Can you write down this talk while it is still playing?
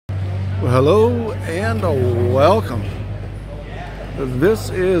Well, hello and welcome. This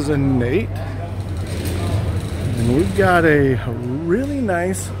is Nate, and we've got a really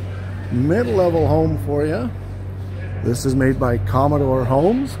nice mid-level home for you. This is made by Commodore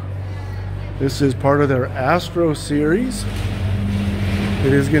Homes. This is part of their Astro series.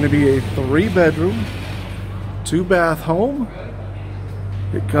 It is going to be a 3-bedroom, 2-bath home.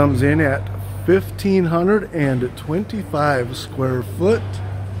 It comes in at 1,525 square foot.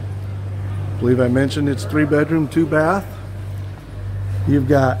 I believe I mentioned it's 3-bedroom, 2-bath. You've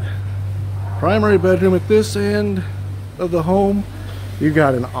got primary bedroom at this end of the home. You've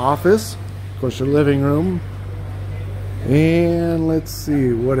got an office, of course your living room, and let's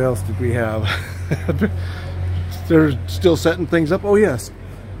see, what else did we have? They're still setting things up. Oh yes,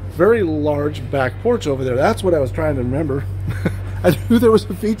 very large back porch over there. That's what I was trying to remember. I knew there was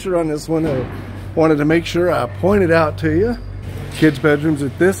a feature on this one. I wanted to make sure I pointed out to you. Kids' bedrooms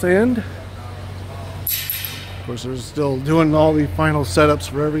at this end. Of course, they're still doing all the final setups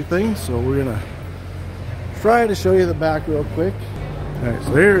for everything, so we're gonna try to show you the back real quick. All right, so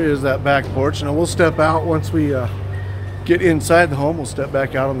there is that back porch. Now we'll step out once we get inside the home. We'll step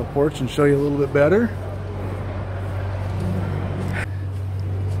back out on the porch and show you a little bit better.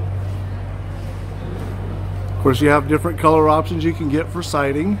 Of course, you have different color options you can get for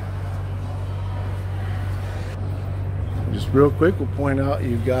siding. Just real quick, we'll point out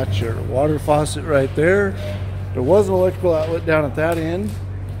you've got your water faucet right there. There was an electrical outlet down at that end,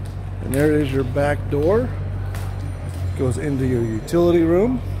 and there is your back door. Goes into your utility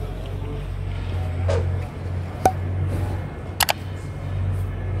room.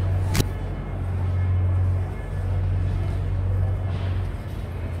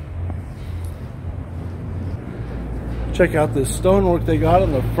 Check out this stonework they got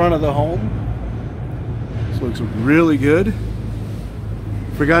on the front of the home. This looks really good.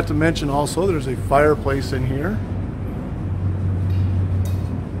 Forgot to mention also there's a fireplace in here.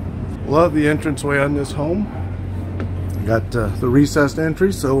 Love the entranceway on this home. Got the recessed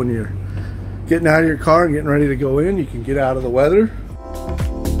entry, so when you're getting out of your car and getting ready to go in, you can get out of the weather.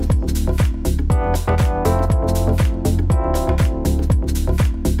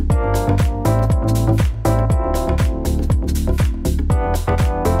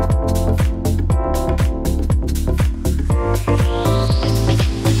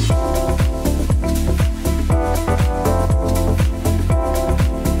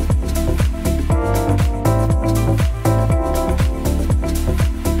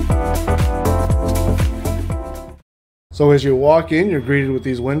 So as you walk in, you're greeted with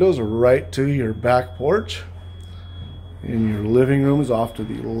these windows right to your back porch. And your living room is off to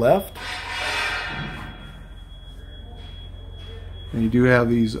the left. And you do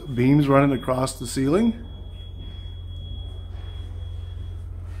have these beams running across the ceiling.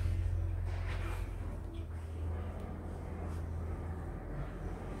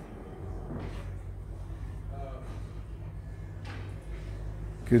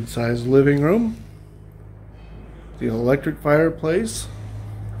 Good sized living room. The electric fireplace.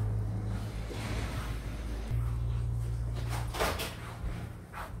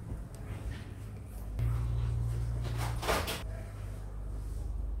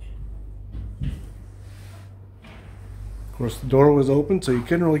 Of course, the door was open, so you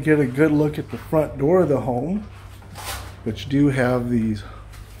couldn't really get a good look at the front door of the home, but you do have this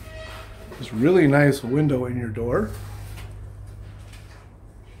really nice window in your door.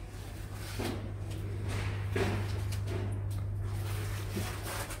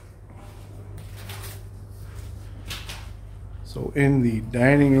 So in the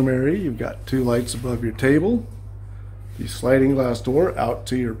dining room area, you've got 2 lights above your table, the sliding glass door out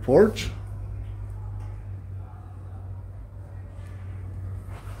to your porch.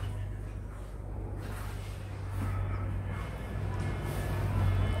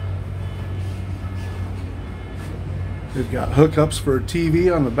 You've got hookups for a TV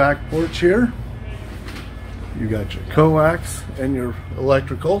on the back porch here. You got your coax and your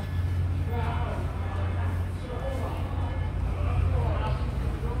electrical.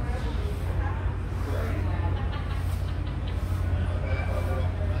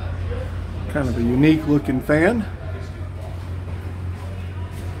 Kind of a unique looking fan.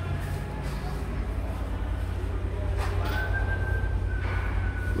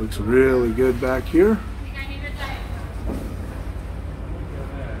 Looks really good back here.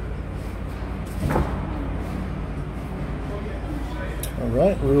 All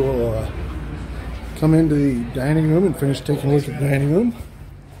right, we will come into the dining room and finish taking a look at the dining room.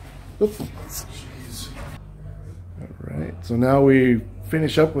 Oops. All right, so now we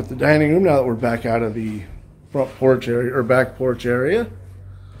finish up with the dining room now that we're back out of the front porch area or back porch area.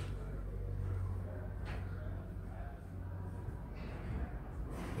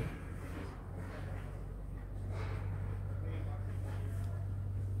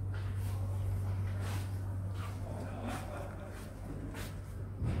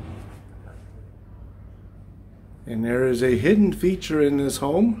 And there is a hidden feature in this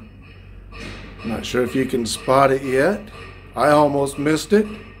home. I'm not sure if you can spot it yet. I almost missed it.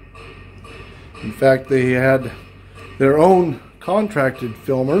 In fact, they had their own contracted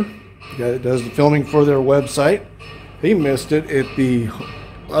filmer that does the filming for their website. They missed it at the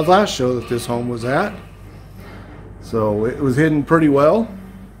last show that this home was at. So it was hidden pretty well.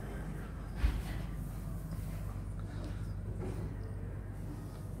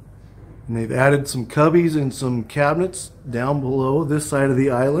 And they've added some cubbies and some cabinets down below this side of the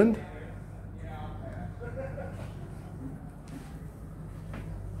island.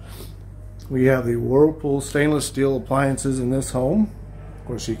 We have the Whirlpool stainless steel appliances in this home. Of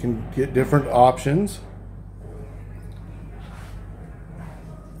course, you can get different options.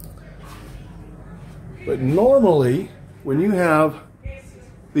 But normally, when you have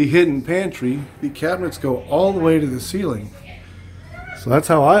the hidden pantry, the cabinets go all the way to the ceiling. So that's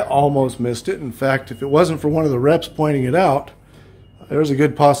how I almost missed it. In fact, if it wasn't for one of the reps pointing it out, there's a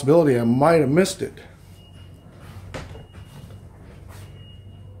good possibility I might have missed it.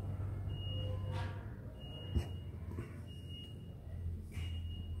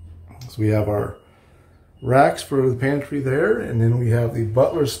 So we have our racks for the pantry there, and then we have the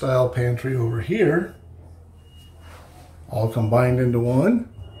butler style pantry over here, all combined into one.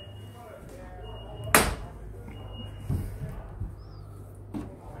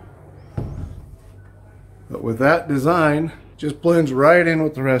 But with that design, just blends right in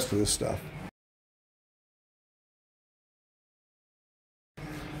with the rest of the stuff.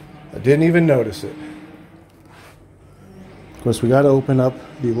 I didn't even notice it. Of course, we got to open up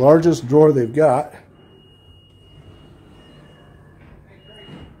the largest drawer they've got.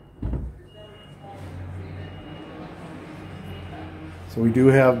 So we do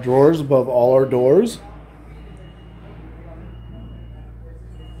have drawers above all our doors.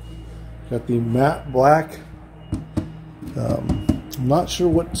 Got the matte black, I'm not sure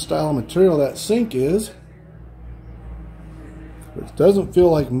what style of material that sink is, but it doesn't feel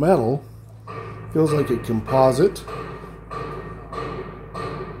like metal, it feels like a composite.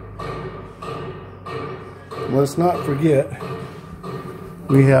 Let's not forget,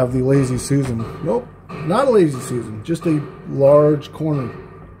 we have the Lazy Susan. Nope, not a Lazy Susan, just a large corner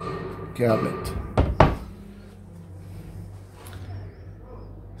cabinet.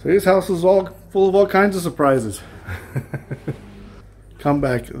 So this house is all full of all kinds of surprises. Come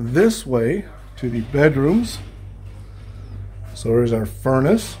back this way to the bedrooms. So there's our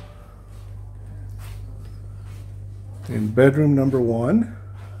furnace in bedroom number 1.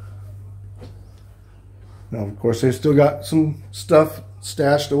 Now, of course, they've still got some stuff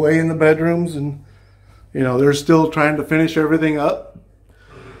stashed away in the bedrooms, and you know, they're still trying to finish everything up.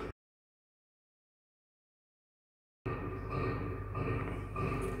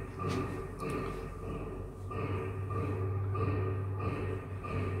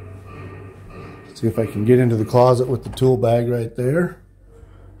 See if I can get into the closet with the tool bag right there.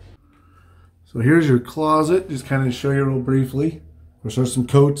 So here's your closet, just kind of show you real briefly. Of course, there's some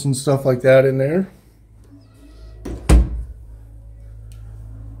coats and stuff like that in there.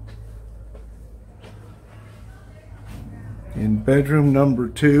 In bedroom number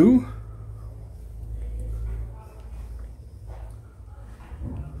 2,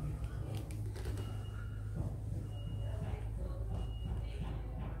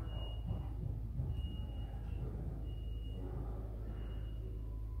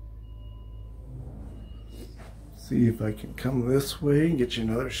 see if I can come this way and get you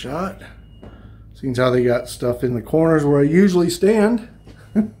another shot. Seeing how they got stuff in the corners where I usually stand.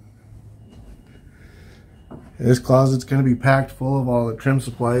 This closet's going to be packed full of all the trim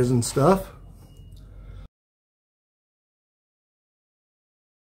supplies and stuff.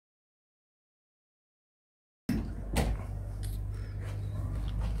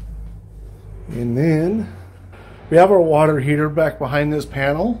 And then we have our water heater back behind this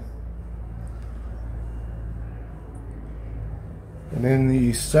panel. And in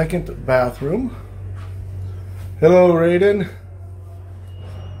the second bathroom, hello Raiden.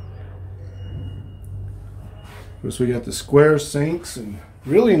 Of course, we got the square sinks and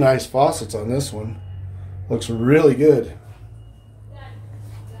really nice faucets on this one. Looks really good.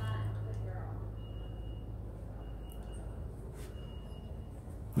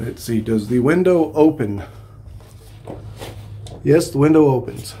 Let's see, does the window open? Yes, the window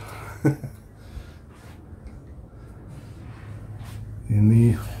opens. In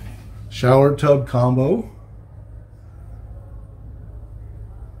the shower tub combo.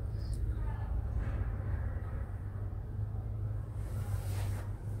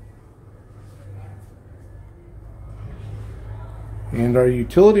 And our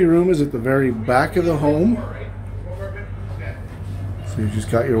utility room is at the very back of the home. So you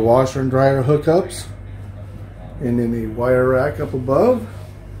just got your washer and dryer hookups, and then the wire rack up above.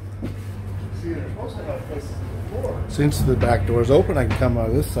 Since the back door is open, I can come out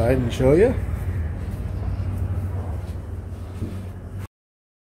of this side and show you.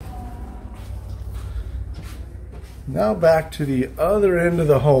 Now back to the other end of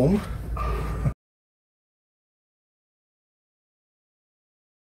the home.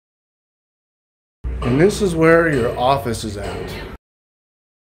 And this is where your office is at.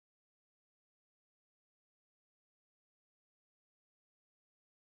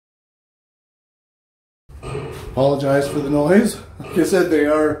 Apologize for the noise. Like I said, they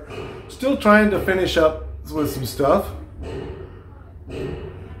are still trying to finish up with some stuff. It's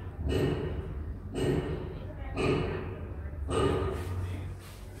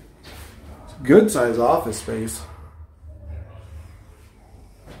a good size office space.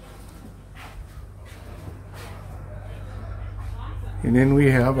 And then we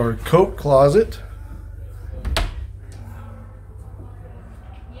have our coat closet.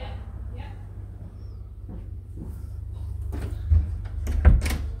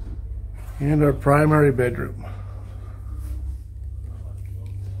 And our primary bedroom.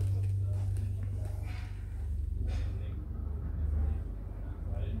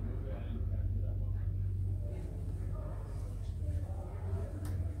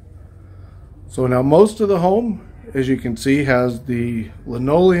 So now most of the home, as you can see, has the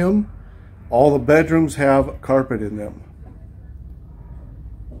linoleum. All the bedrooms have carpet in them.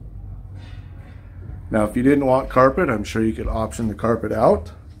 Now if you didn't want carpet, I'm sure you could option the carpet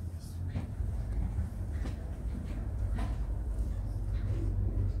out.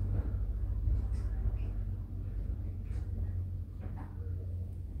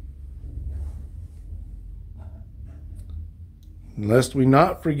 Lest we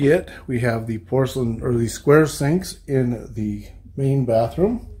not forget, we have the porcelain or the square sinks in the main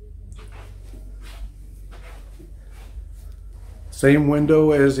bathroom. Same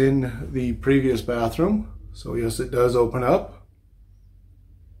window as in the previous bathroom. So yes, it does open up.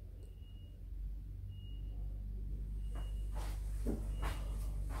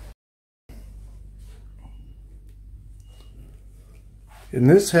 And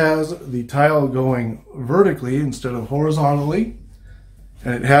this has the tile going vertically instead of horizontally.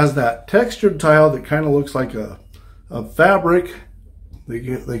 And it has that textured tile that kind of looks like a fabric.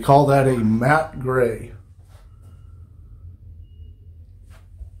 They call that a matte gray.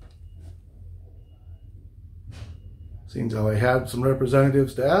 Seems how I had some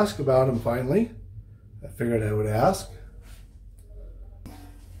representatives to ask about them finally. I figured I would ask.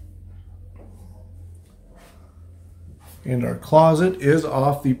 And our closet is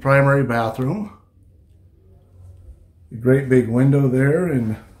off the primary bathroom. A great big window there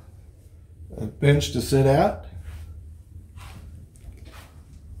and a bench to sit at.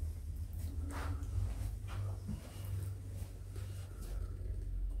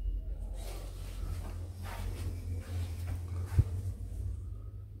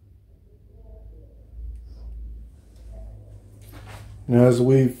 Now as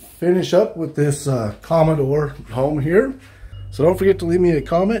we finish up with this Commodore home here, so don't forget to leave me a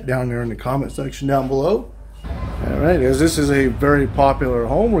comment down there in the comment section down below. Alright, as this is a very popular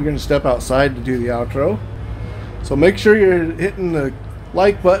home, we're going to step outside to do the outro. So make sure you're hitting the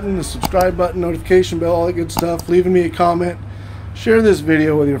like button, the subscribe button, notification bell, all that good stuff, leaving me a comment. Share this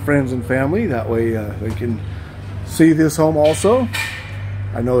video with your friends and family, that way they can see this home also.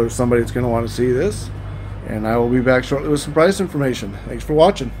 I know there's somebody that's going to want to see this. And I will be back shortly with some price information. Thanks for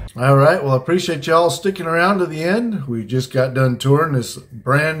watching. Alright, well I appreciate y'all sticking around to the end. We just got done touring this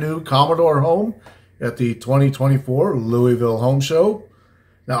brand new Commodore home at the 2024 Louisville Home Show.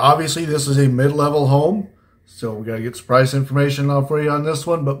 Now obviously this is a mid-level home, so we got to get some price information out for you on this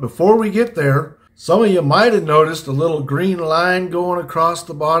one. But before we get there, some of you might have noticed a little green line going across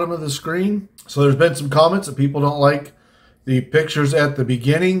the bottom of the screen. So there's been some comments that people don't like the pictures at the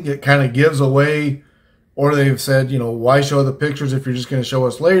beginning. It kind of gives away, or they've said, you know, why show the pictures if you're just going to show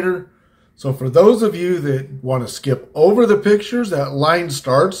us later? So for those of you that want to skip over the pictures, that line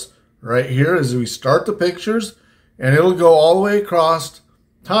starts right here as we start the pictures, and it'll go all the way across,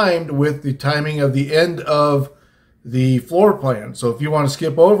 timed with the timing of the end of the floor plan. So if you want to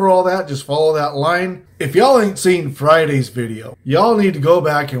skip over all that, just follow that line. If y'all ain't seen Friday's video, y'all need to go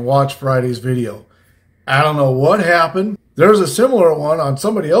back and watch Friday's video. I don't know what happened. There's a similar one on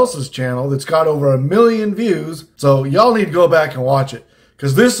somebody else's channel that's got over 1 million views. So y'all need to go back and watch it,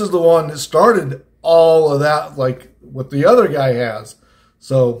 because this is the one that started all of that, like what the other guy has.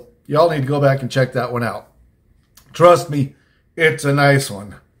 So y'all need to go back and check that one out. Trust me, it's a nice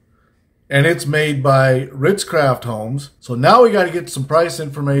one. and it's made by Ritz-Craft Homes. So now we got to get some price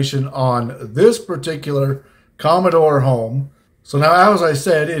information on this particular Commodore home. So now, as I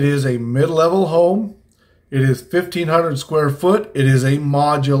said, it is a mid-level home. It is 1,500 square foot. It is a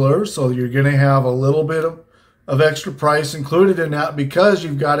modular, so you're going to have a little bit of extra price included in that because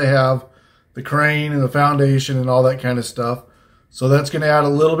you've got to have the crane and the foundation and all that kind of stuff. So that's going to add a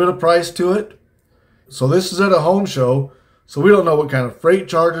little bit of price to it. So this is at a home show, so we don't know what kind of freight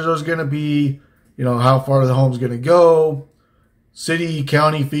charges there's going to be, you know, how far the home's going to go, city,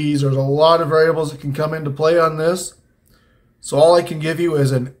 county fees. There's a lot of variables that can come into play on this. So all I can give you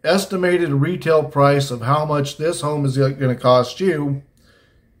is an estimated retail price of how much this home is going to cost you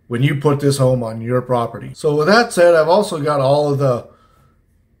when you put this home on your property. So with that said, I've also got all of the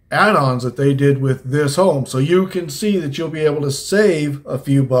add-ons that they did with this home. So you can see that you'll be able to save a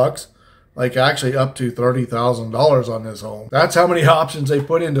few bucks, like actually up to $30,000 on this home. That's how many options they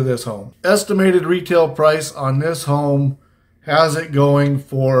put into this home. Estimated retail price on this home has it going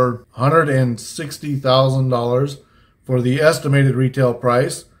for $160,000 for the estimated retail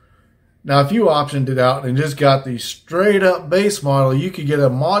price. Now, if you optioned it out and just got the straight up base model, you could get a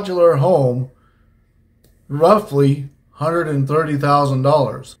modular home roughly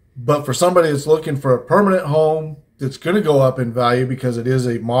 $130,000. But for somebody that's looking for a permanent home that's going to go up in value because it is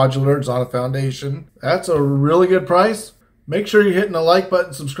a modular, it's on a foundation, that's a really good price. Make sure you're hitting the like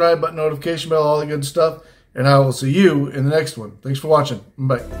button, subscribe button, notification bell, all the good stuff, and I will see you in the next one. Thanks for watching.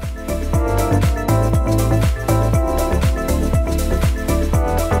 Bye.